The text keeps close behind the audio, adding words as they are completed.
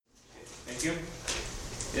Thank you.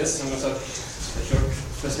 Yes, I'm going to talk a short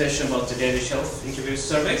presentation about the Danish Health Interview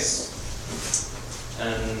Surveys.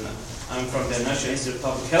 And I'm from the National Institute of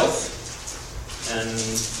Public Health. And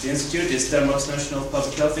the institute is Denmark's National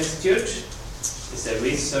Public Health Institute. It's a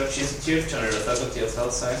research institute under the Faculty of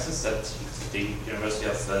Health Sciences at the University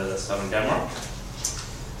of Southern Denmark.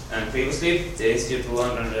 And previously, the institute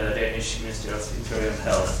belonged under the Danish Ministry of Interior and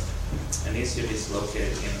Health. And the institute is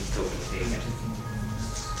located in Copenhagen.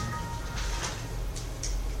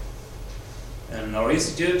 And our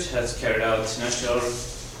institute has carried out national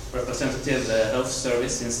representative health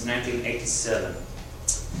service since 1987.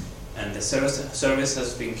 And the service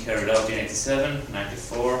has been carried out in 87,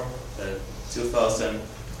 94, 2000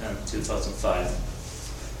 and 2005.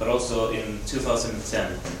 But also in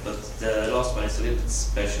 2010. But the last one is a little bit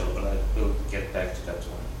special, but I will get back to that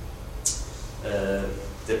one.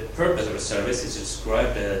 The purpose of the service is to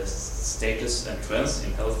describe the status and trends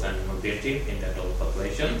in health and mobility in the adult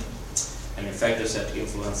population, and in factors that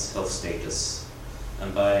influence health status.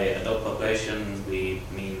 And by adult population, we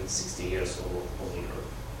mean 60 years or older.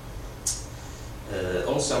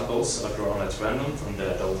 All samples are drawn at random from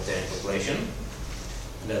the adult Danish population.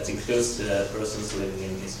 And that includes the persons living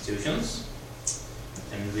in institutions.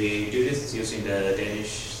 And we do this using the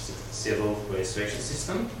Danish civil registration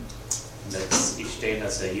system. And that each state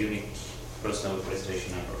has a unique personal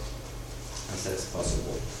registration number, as that is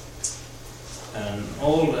possible. And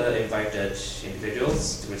all invited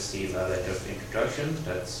individuals to receive a letter of introduction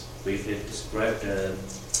that briefly describes the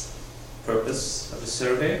purpose of the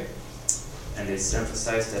survey, and it's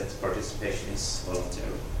emphasized that participation is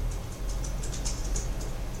voluntary.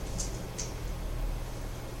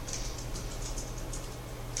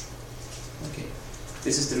 Okay,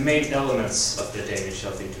 this is the main elements of the Danish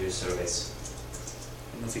Health Interview Surveys.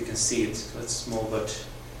 I don't know if you can see it, it's small, but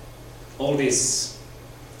all these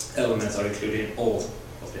elements are included in all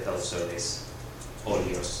of the health surveys, all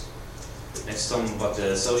years. Next, some about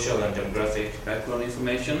the social and demographic background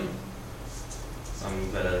information,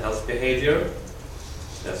 some health behavior,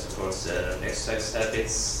 that's of course exercise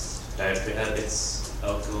habits, dietary habits,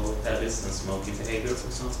 alcohol habits, and smoking behavior, for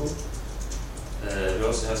example. We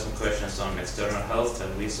also have some questions on external health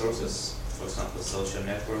and resources, for example, social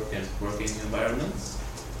network and working environments.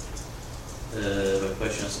 We have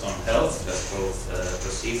questions on health, that's both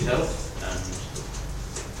perceived health and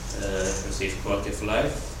perceived quality of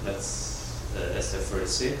life, that's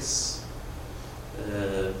SF36.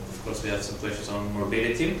 Of course, we have some questions on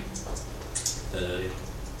morbidity,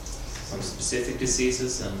 some specific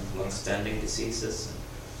diseases and long-standing diseases,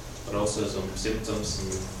 but also some symptoms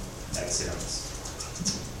and accidents.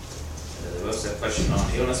 We also have a question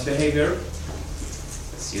on illness behavior,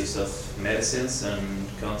 that's use of medicines and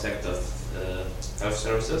contact of health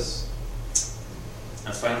services.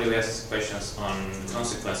 And finally, we have questions on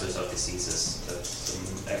consequences of diseases, that's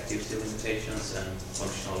some activity limitations and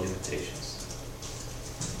functional limitations.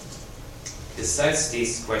 Besides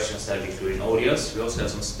these questions that we include in audios, we also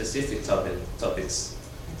have some specific topics.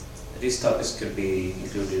 These topics could be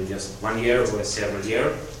included in just 1 year or several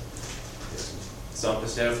years.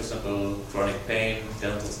 Examples there, for example, chronic pain,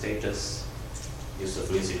 dental status, use of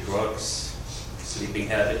illicit drugs, sleeping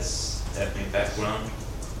habits, ethnic background,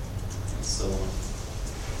 and so on.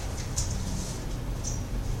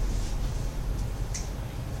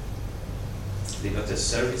 We got the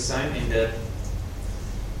survey design in the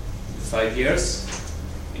 5 years.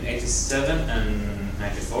 In 87 and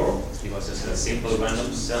 94, it was just a simple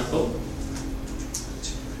random sample.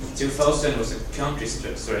 2000 was a country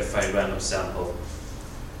stratified random sample.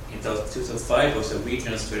 In 2005 was a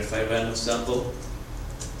region stratified random sample.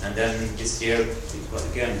 And then this year,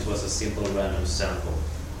 it was a simple random sample.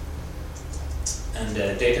 And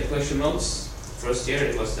the data collection modes, first year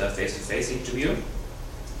it was a face-to-face interview.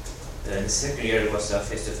 In the second year it was a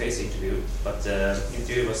face-to-face interview, but the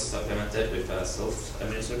interview was supplemented with a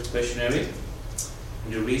self-administered questionnaire.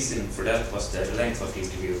 And the reason for that was the length of the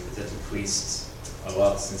interview that increased a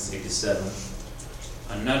lot since 87.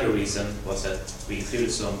 Another reason was that we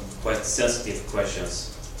included some quite sensitive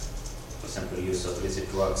questions. For example, use of illicit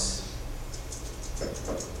drugs,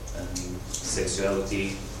 and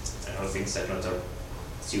sexuality, and other things that not are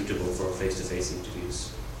suitable for face-to-face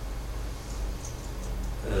interviews.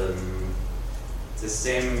 The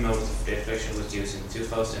same mode of data collection was used in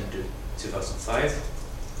 2000 to 2005.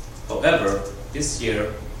 However, this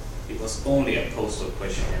year it was only a postal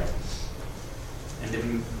questionnaire. And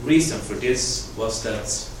the reason for this was that,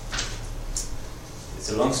 it's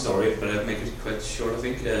a long story, but I'll make it quite short, I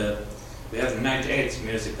think. We have 98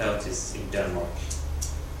 municipalities in Denmark,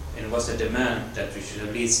 and it was a demand that we should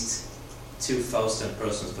at least 2,000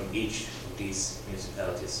 persons from each of these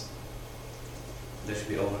municipalities. There should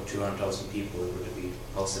be over 200,000 people. It would be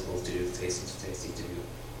possible to do face-to-face interview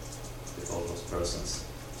with all those persons.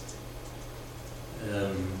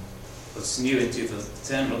 What's new in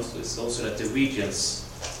 2010 is also that the regions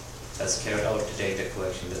has carried out the data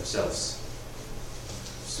collection themselves.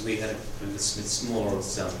 So we had a bit smaller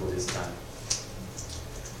sample this time.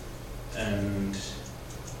 And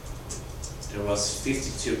there was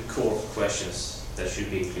 52 core questions that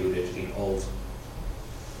should be included in all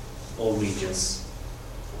regions.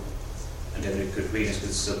 And then regions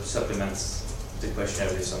could supplement the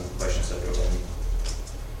questionnaire with some questions of their own.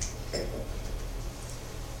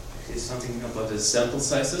 Here's something about the sample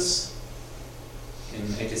sizes. In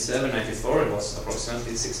 87-94 it was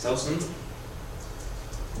approximately 6,000. In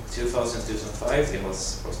 2000-2005 it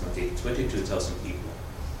was approximately 22,000 people.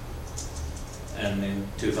 And in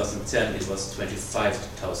 2010 it was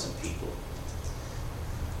 25,000 people.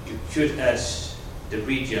 You could add the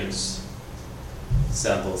regions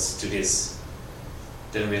samples to this,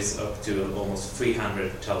 then we're up to almost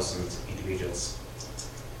 300,000 individuals.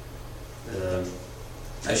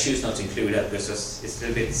 I choose not to include that because it's a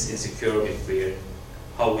little bit insecure if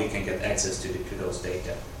how we can get access to those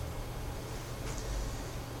data.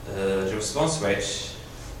 The response rate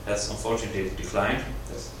has unfortunately declined.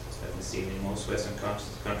 That's what we've seen in most Western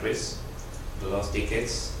countries in the last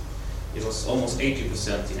decades. It was almost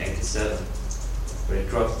 80% in 87, but it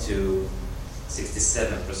dropped to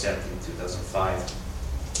 67% in 2005.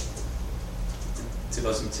 In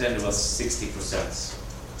 2010 it was 60%,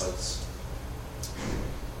 but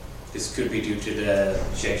this could be due to the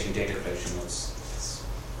change in data collection. It's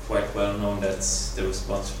quite well known that the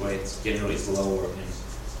response rate generally is lower in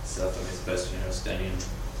self-admitted questionnaires than in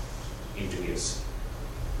interviews.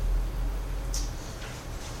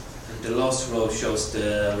 And the last row shows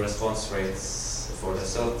the response rates for the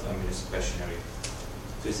self-admitted questionnaire.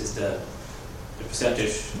 This is the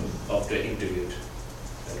percentage of the interviewed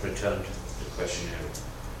that returned the questionnaire.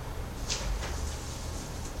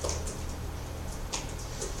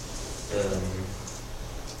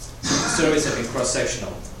 Surveys have been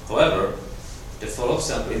cross-sectional. However, the follow-up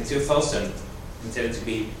sample in 2000 intended to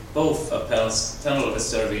be both a panel of the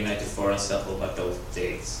survey in 94 and sample by both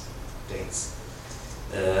dates.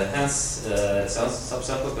 Hence,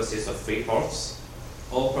 subsample consists of 3 parts.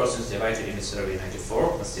 All persons divided in the survey in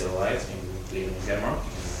 94 are still alive and living in Denmark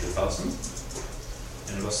in 2000.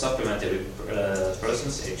 And it was supplemented with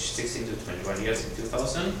persons aged 16 to 21 years in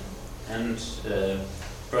 2000 and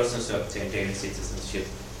persons who obtained Danish citizenship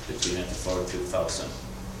between 94 and 2000.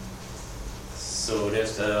 So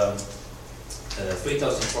there's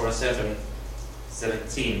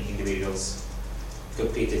 3,417 individuals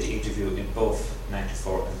completed the interview in both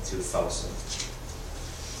 94 and 2000.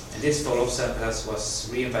 And this follow-up sample was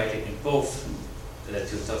re-invited in both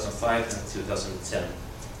 2005 and 2010.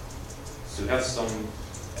 So we have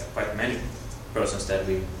quite many persons that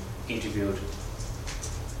we interviewed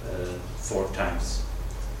 4 times.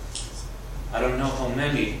 I don't know how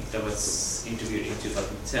many that was interviewed in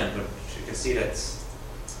 2010, but you can see that it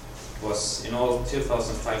was in all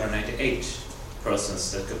 2,598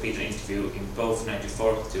 persons that completed the interview in both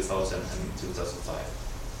 94, 2000 and 2005.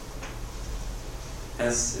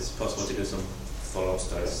 Hence, it's possible to do some follow-up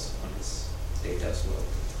studies on this data as well.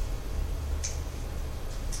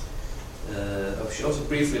 I should also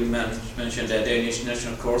briefly mention the Danish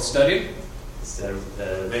National Court Study. It's a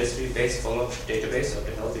registry-based follow-up database of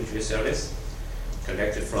the health interview service,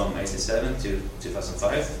 conducted from 1987 to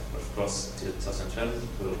 2005. Of course,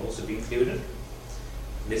 2012 will also be included.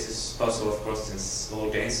 This is possible, of course, since all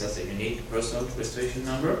Danes has a unique personal registration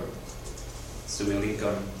number. So we link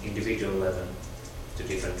on individual level to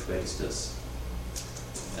different registers.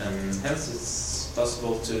 Hence, it's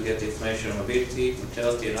possible to get information on mobility,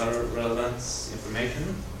 mortality, and other relevant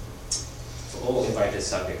information for all invited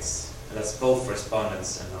subjects. And that's both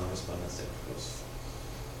respondents and non-respondents, of course.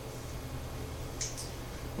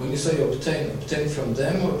 When you say obtain from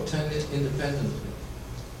them or obtain it independently?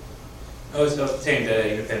 Oh, it's obtained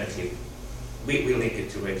independently. We link it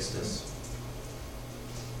to registers.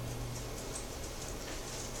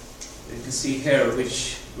 You can see here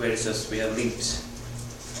which registers we have linked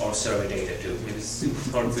our survey data to. Maybe it's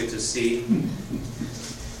hard for you to see,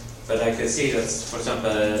 but I can see that, for example,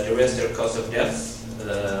 the register cause of death,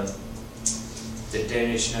 the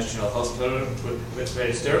Danish National Hospital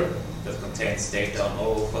Register that contains data on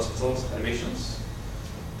all hospital admissions,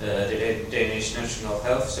 the Danish National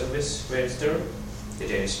Health Service Register, the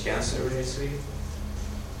Danish Cancer Registry,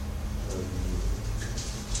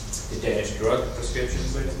 the Danish Drug Prescription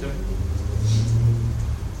Register.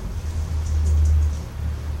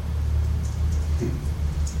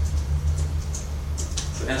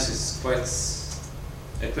 So hence it's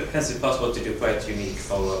possible to do quite unique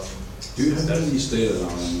follow-up. Do you have all these data now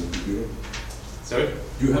on your computer? Sorry?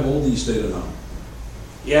 Do you have all these data now?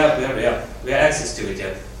 Yeah, we have access to it.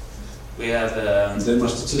 Yeah, we have.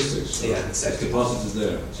 Denmark statistics. So Yeah, exactly. it's deposited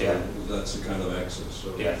there. So Yeah. that's a kind of access. So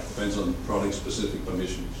Yeah. it depends on product-specific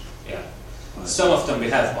permissions. Yeah. Right. Some of them we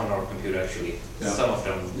have on our computer actually. Yeah. Some of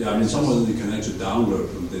them. Yeah, I mean, some of them you can actually download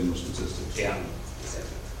from Denmark statistics. Yeah.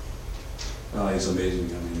 Exactly. It's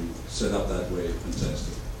amazing. I mean, set up that way,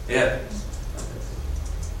 fantastic. Yeah.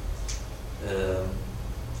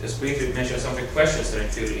 Just briefly mention some of the questions that are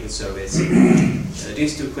included in surveys.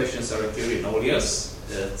 These two questions are included in all years.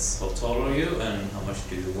 It's how tall are you and how much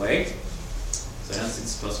do you weigh? So hence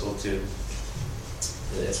it's possible to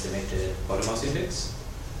estimate the body mass index.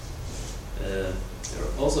 There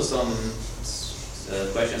are also some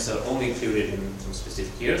questions that are only included in some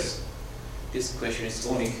specific years. This question is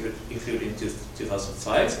only included in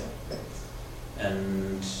 2005.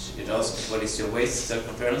 And it asks what is your waist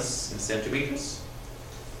circumference in centimeters,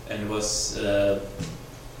 and was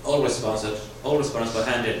all respondents were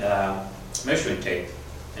handed a measuring tape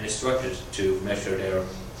and instructed to measure their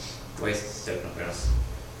waist circumference.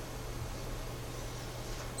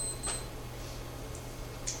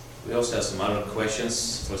 We also have some other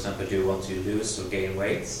questions. For example, do you want to lose or gain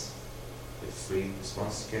weight? With 3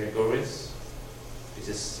 response categories. This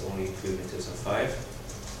is only included in 2005.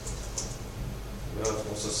 We have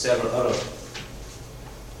also several other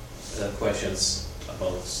questions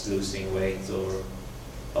about losing weight or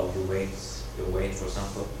how you your weight, for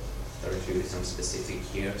example, that are included in some specific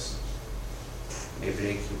years. Maybe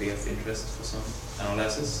they could be of interest for some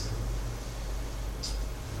analysis.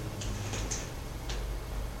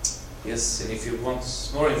 Yes, and if you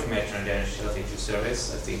want more information on Danish health issue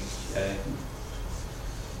surveys, I think I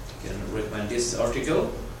can recommend this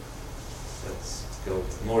article. Let's go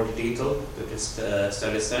more into detail with this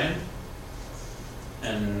study design.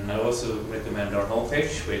 And I also recommend our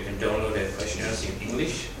homepage where you can download the questionnaires in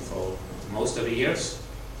English for most of the years.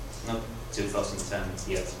 Not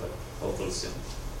 2010 yet, but hopefully soon.